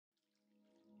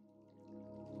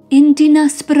In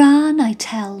Dinas Bran I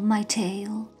tell my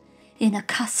tale, in a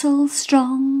castle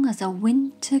strong as a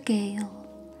winter gale,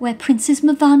 where Princess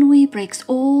MYFANWY breaks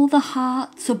all the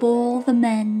hearts of all the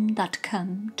men that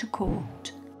come to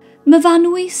court.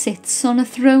 MYFANWY sits on a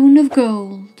throne of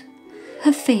gold.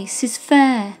 Her face is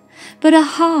fair, but her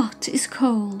heart is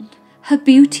cold. Her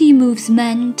beauty moves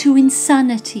men to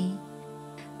insanity,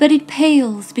 but it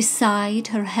pales beside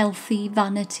her healthy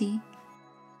vanity.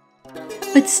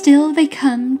 But still they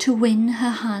come to win her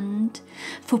hand,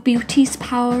 for beauty's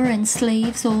power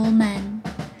enslaves all men,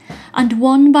 and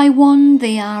one by one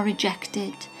they are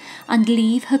rejected, and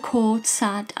leave her court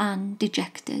sad and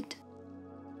dejected.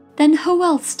 Then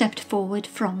HYWEL stepped forward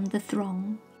from the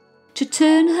throng, to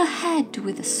turn her head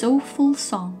with a soulful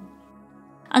song.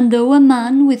 And though a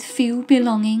man with few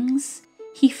belongings,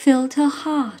 he filled her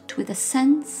heart with a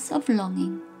sense of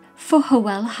longing. For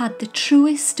HYWEL had the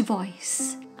truest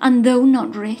voice, and though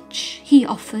not rich, he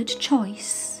offered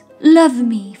choice. Love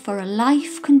me for a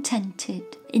life contented,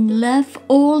 in love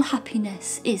all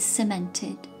happiness is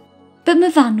cemented. But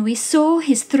MYFANWY saw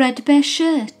his threadbare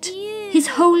shirt, his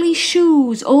holy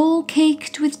shoes all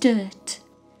caked with dirt,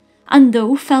 and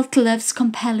though felt love's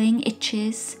compelling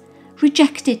itches,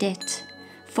 rejected it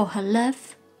for her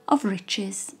love of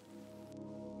riches.